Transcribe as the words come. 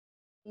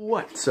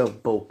What's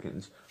up,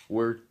 Vulcans?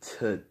 Where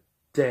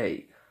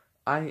today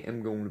I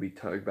am going to be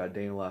talking about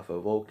Day in the Life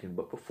of Vulcan,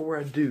 but before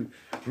I do,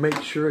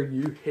 make sure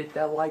you hit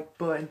that like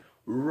button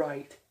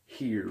right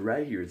here,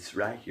 it's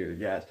right here,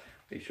 guys.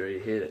 Make sure you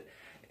hit it,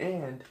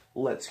 and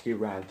let's get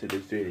right into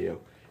this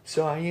video.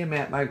 So I am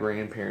at my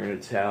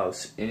grandparents'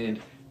 house,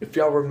 and if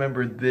y'all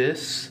remember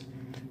this,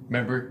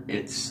 remember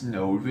it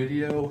snowed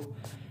video,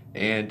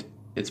 and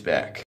it's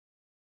back.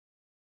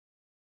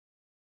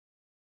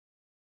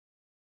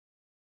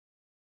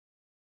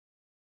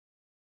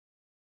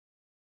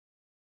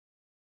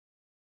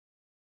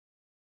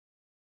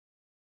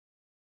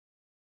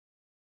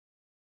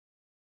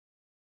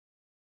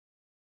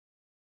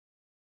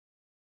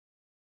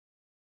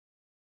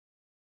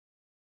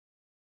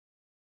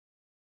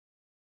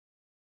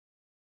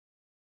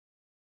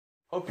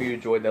 Hope you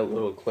enjoyed that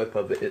little clip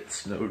of the It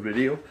Snowed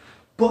video.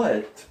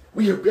 But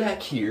we are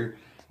back here,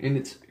 and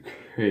it's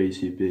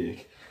crazy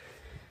big.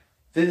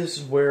 This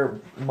is where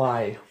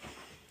my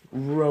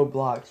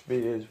Roblox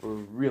videos were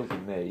really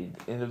made,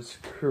 and it's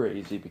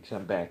crazy because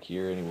I'm back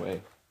here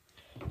anyway.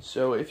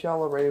 So if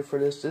y'all are ready for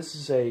this, this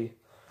is a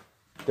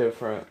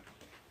different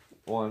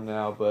one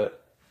now,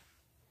 but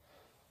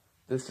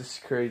this is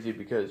crazy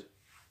because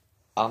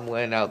I'm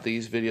laying out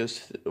these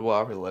videos. Well, I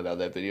already let out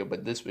that video,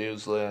 but this video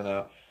is laying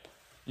out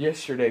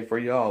yesterday for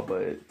y'all,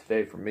 but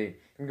today for me.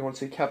 I'm going to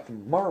see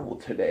Captain Marvel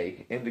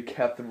today, and the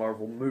Captain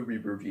Marvel movie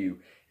review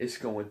is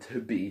going to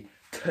be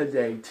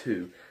today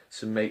too.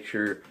 So make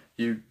sure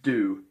you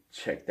do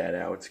check that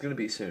out. It's going to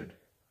be soon.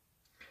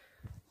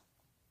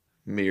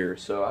 Mirror.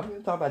 So I'm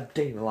going to talk about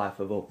Day in the Life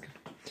of Vulcan.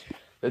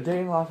 The Day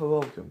in the Life of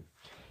Vulcan.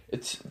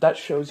 That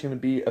show's going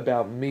to be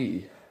about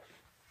me,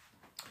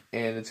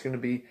 and it's going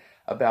to be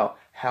about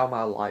how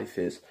my life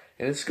is,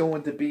 and it's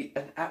going to be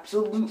an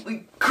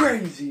absolutely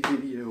crazy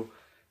video.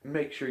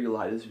 Make sure you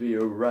like this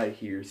video right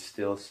here,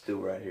 still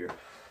right here.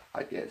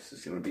 I guess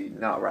it's going to be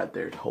not right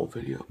there the whole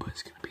video, but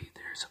it's going to be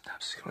there. Sometimes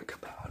it's going to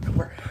come out of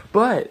nowhere.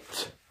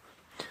 But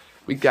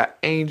we got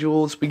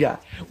angels, we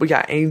got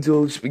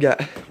angels, we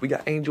got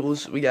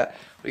angels, we're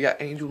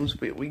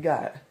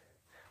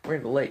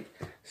in the lake.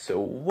 So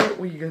what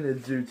we're going to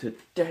do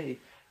today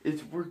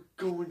is we're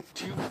going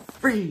to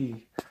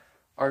free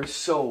our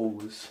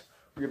souls.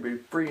 We're going to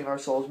be freeing our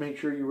souls. Make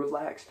sure you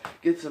relax.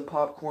 Get some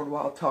popcorn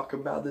while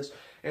talking about this.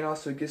 And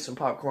also get some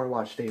popcorn and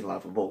watch Day in the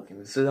Life of Vulcan.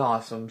 It's an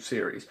awesome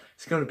series.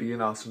 It's going to be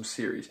an awesome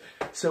series.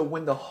 So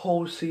when the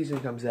whole season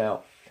comes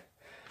out,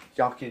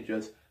 y'all can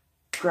just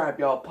grab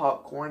y'all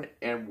popcorn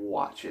and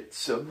watch it.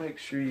 So make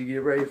sure you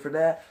get ready for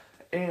that.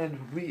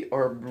 And we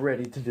are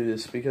ready to do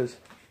this because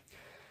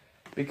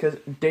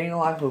Day in the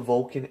Life of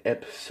Vulcan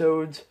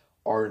episodes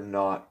are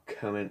not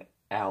coming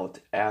out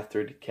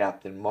after the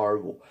Captain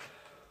Marvel.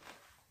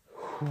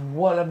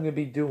 What I'm going to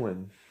be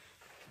doing,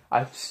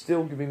 I'm still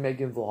going to be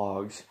making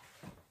vlogs,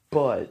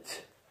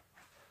 but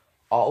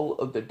all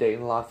of the Day in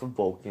the Life of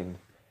Vulcan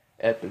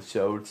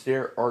episodes,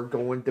 there are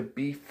going to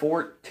be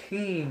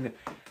 14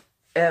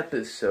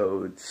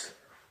 episodes.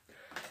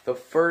 The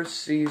first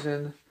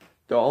season,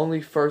 I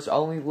only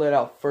let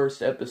out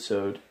first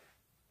episode,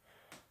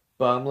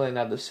 but I'm letting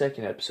out the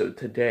second episode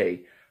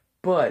today.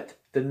 But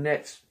the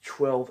next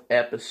 12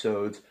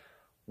 episodes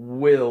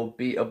will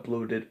be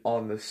uploaded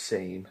on the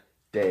same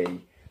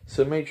day.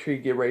 So make sure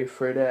you get ready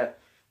for that.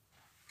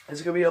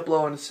 It's going to be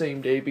uploaded on the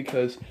same day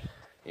because,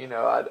 you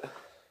know,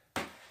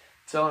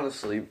 it's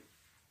honestly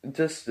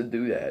just to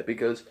do that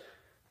because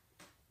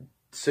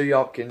so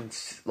y'all can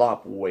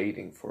stop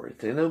waiting for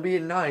it. And it'll be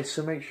nice,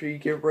 so make sure you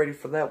get ready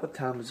for that. What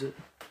time is it?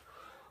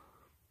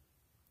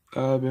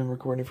 I've been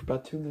recording for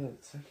about 2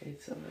 minutes. Okay,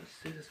 so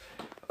let's do this.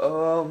 I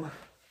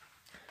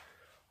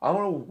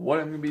don't know what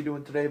I'm going to be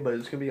doing today, but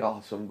it's going to be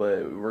awesome.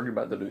 But we're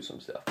about to do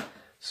some stuff.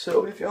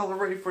 So if y'all are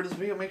ready for this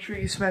video, make sure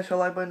you smash the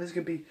like button. It's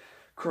going to be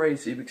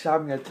crazy because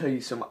I'm going to tell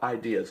you some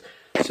ideas.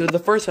 So the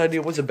first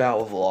idea was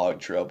about vlog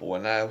trouble,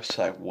 and I was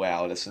like,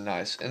 wow, that's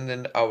nice. And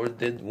then I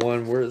did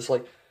one where it's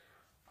like,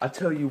 I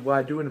tell you what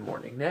I do in the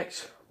morning.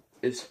 Next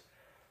is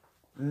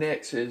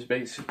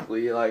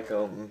basically like,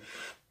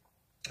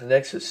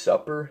 next is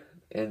supper,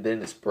 and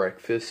then it's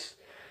breakfast,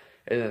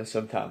 and then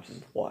sometimes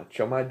it's lunch.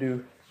 I might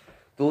do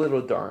the little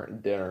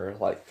dinner,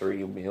 like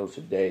 3 meals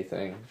a day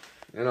thing.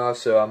 And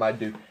also I might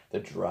do the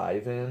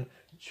drive-in,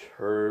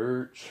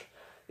 church,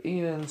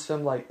 even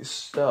some like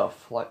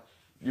stuff like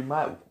you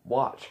might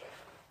watch.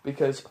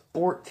 Because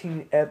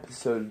 14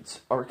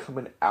 episodes are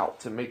coming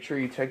out. So make sure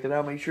you check that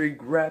out. Make sure you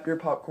grab your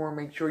popcorn.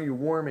 Make sure you're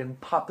warm and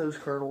pop those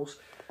kernels.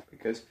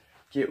 Because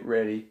get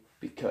ready.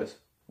 Because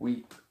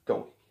we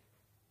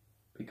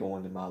be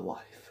going to my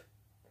life.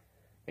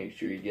 Make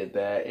sure you get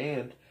that.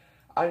 And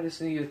I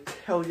just need to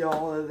tell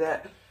y'all of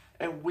that.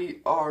 And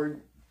we are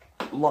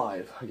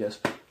live, I guess.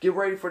 Get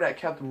ready for that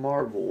Captain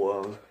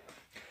Marvel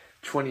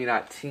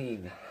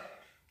 2019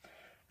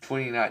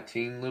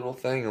 little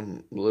thing.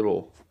 I'm a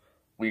little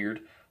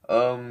weird.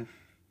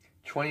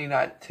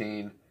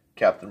 2019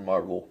 Captain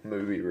Marvel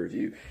movie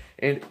review.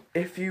 And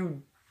if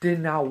you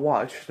did not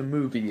watch the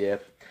movie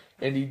yet,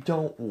 and you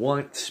don't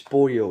want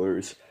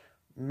spoilers,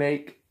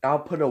 I'll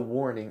put a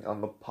warning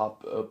on the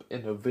pop-up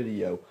in the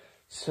video.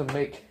 So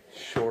make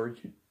sure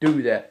you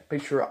do that.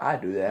 Make sure I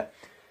do that.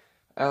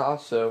 And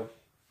also,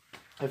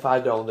 if I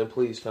don't, then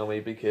please tell me,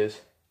 because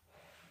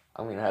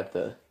I'm going to have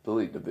to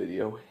delete the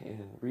video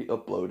and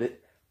re-upload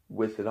it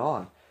with it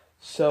on.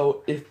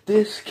 So if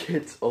this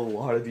gets a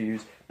lot of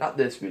views, not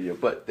this video,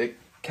 but the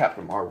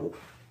Captain Marvel,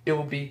 it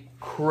will be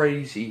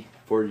crazy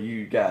for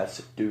you guys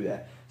to do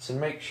that. So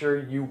make sure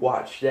you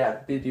watch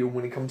that video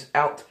when it comes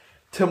out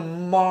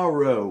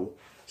tomorrow.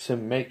 So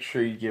make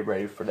sure you get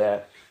ready for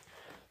that.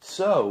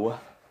 So,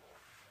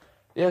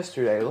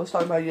 yesterday, let's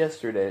talk about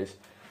yesterday's.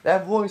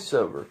 That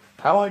voiceover,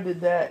 how I did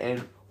that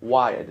and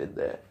why I did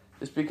that.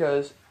 It's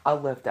because I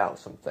left out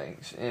some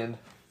things, and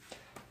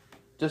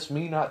just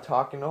me not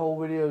talking the whole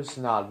video is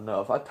not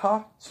enough. I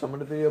talked some of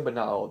the video, but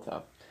not all the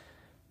time.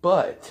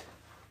 But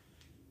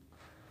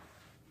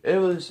it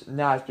was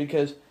nice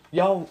because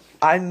y'all,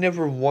 I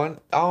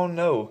don't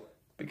know,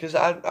 because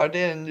I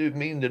didn't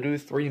mean to do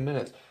 3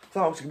 minutes. I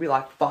thought it was gonna be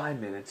like 5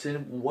 minutes, and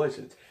it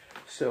wasn't.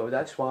 So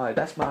that's why,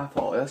 that's my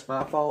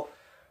fault.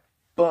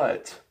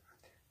 But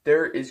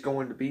there is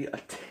going to be a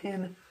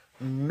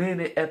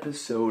 10-minute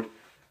episode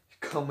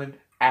coming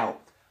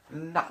out.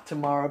 Not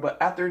tomorrow,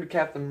 but after the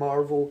Captain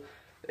Marvel,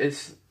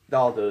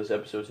 all those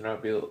episodes are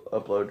not going to be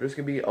uploaded. There's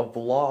going to be a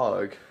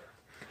vlog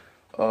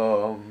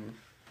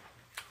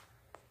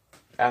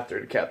after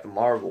the Captain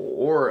Marvel,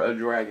 or a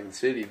Dragon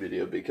City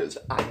video, because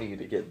I need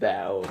to get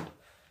that out.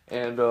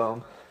 And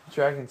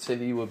Dragon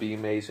City will be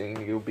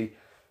amazing. It will be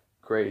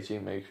crazy.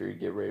 Make sure you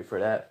get ready for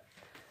that.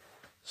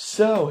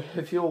 So,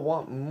 if you'll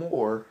want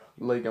more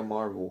Lego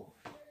Marvel.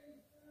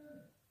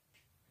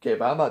 Okay,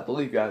 but I'm about to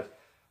leave, guys.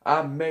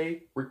 I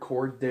may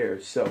record there,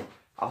 so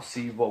I'll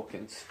see you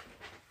Vulcans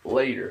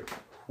later.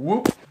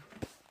 Whoop!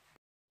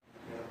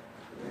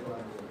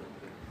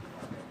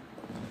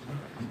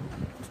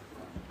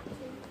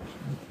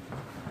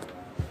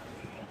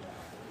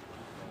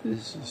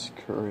 This is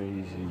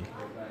crazy.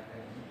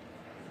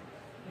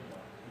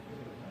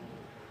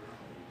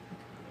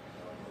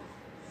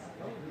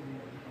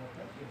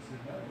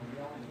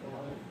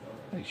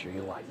 Make sure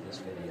you like this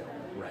video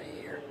right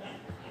here.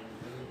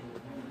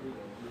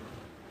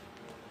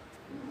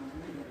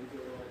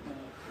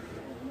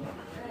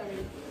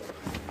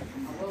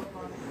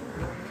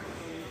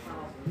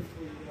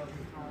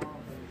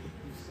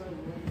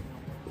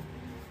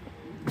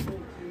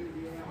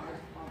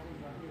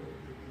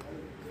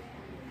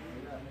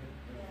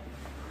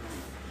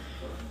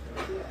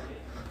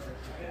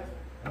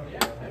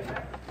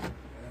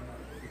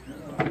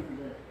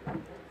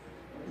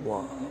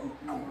 Wow.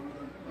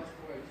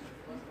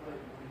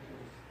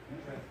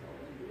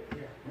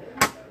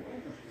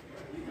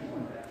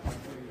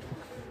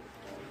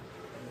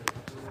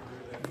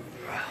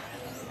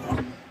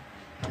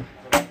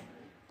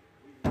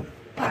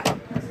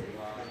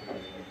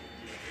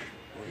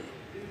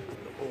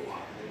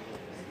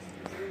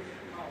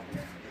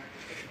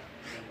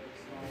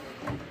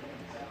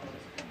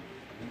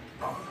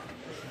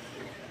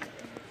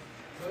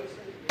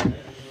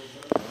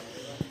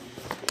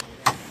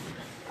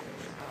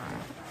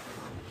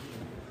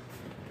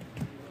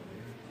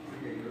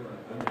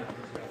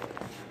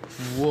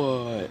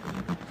 What?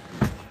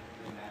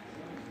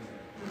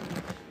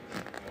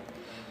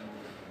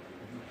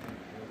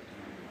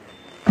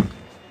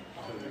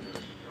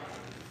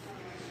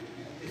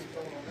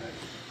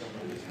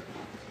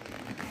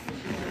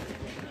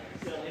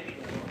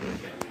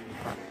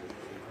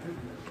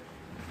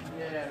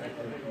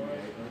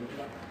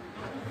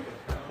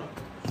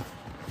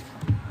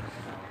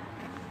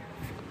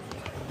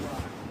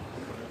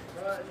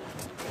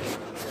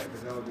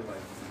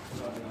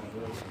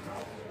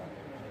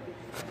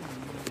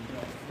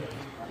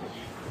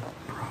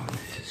 Bro,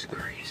 this is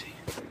crazy.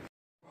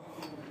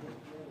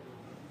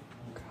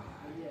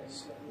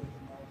 Guys.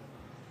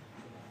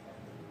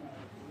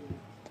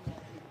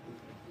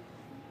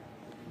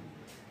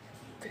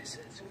 This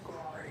is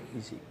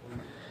crazy.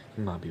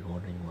 You might be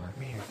wondering why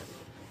I'm here.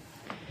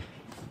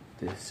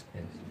 This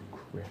is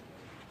crazy.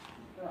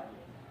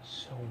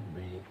 So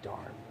many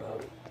dark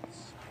boats.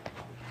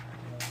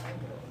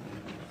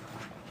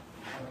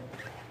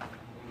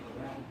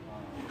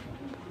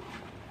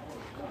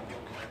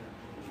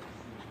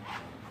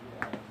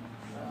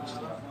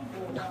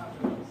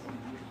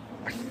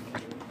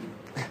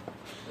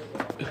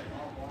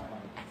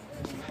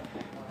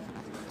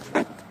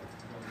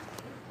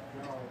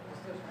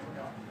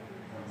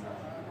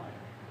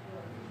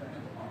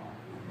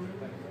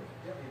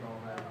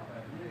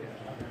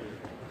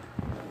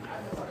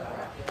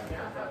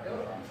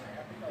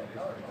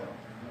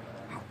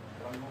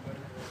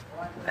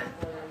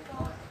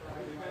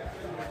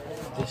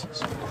 This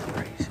is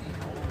crazy.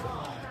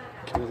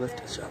 Can we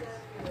lift this up?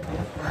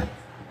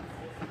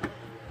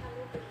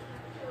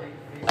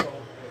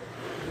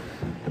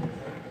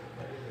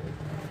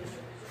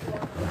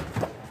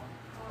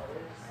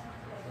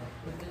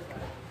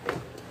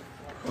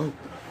 Oh.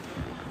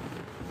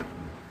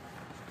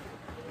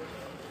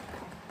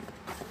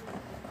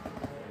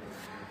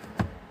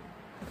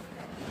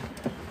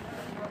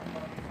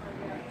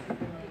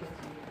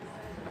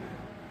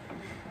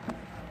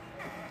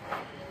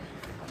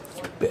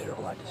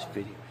 why this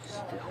video is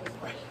still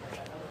right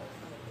here.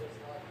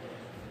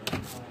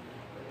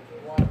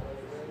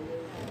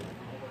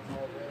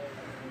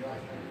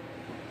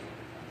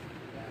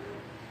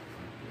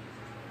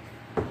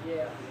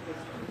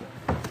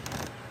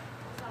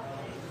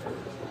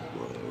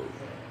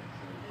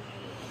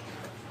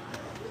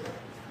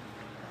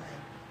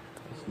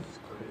 This is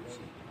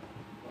crazy.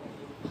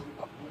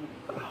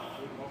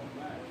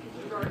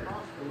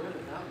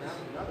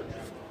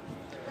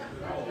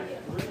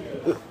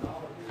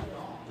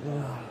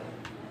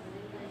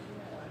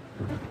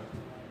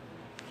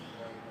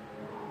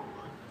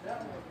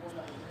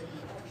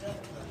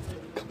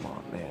 Come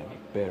on, man. You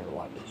better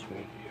like this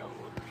video.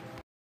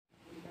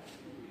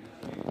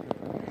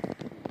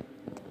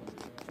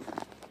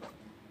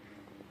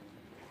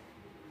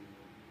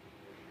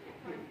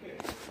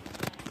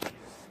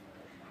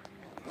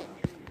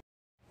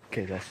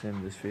 Okay, that's the end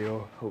of this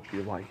video. Hope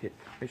you like it.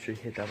 Make sure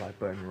you hit that like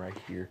button right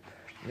here.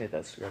 And hit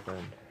that subscribe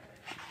button.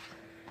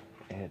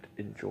 And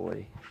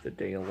enjoy the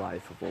day in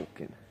life of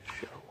Vulcan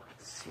show.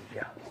 See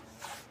ya.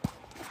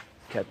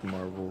 Captain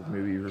Marvel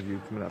movie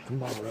review coming out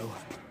tomorrow.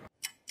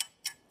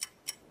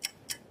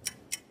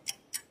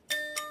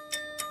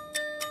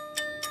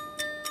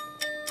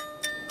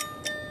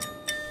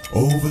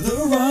 Over the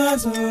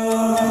horizon,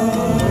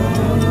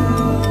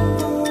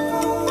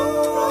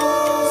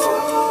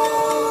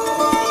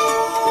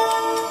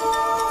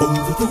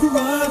 over the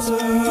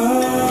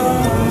horizon.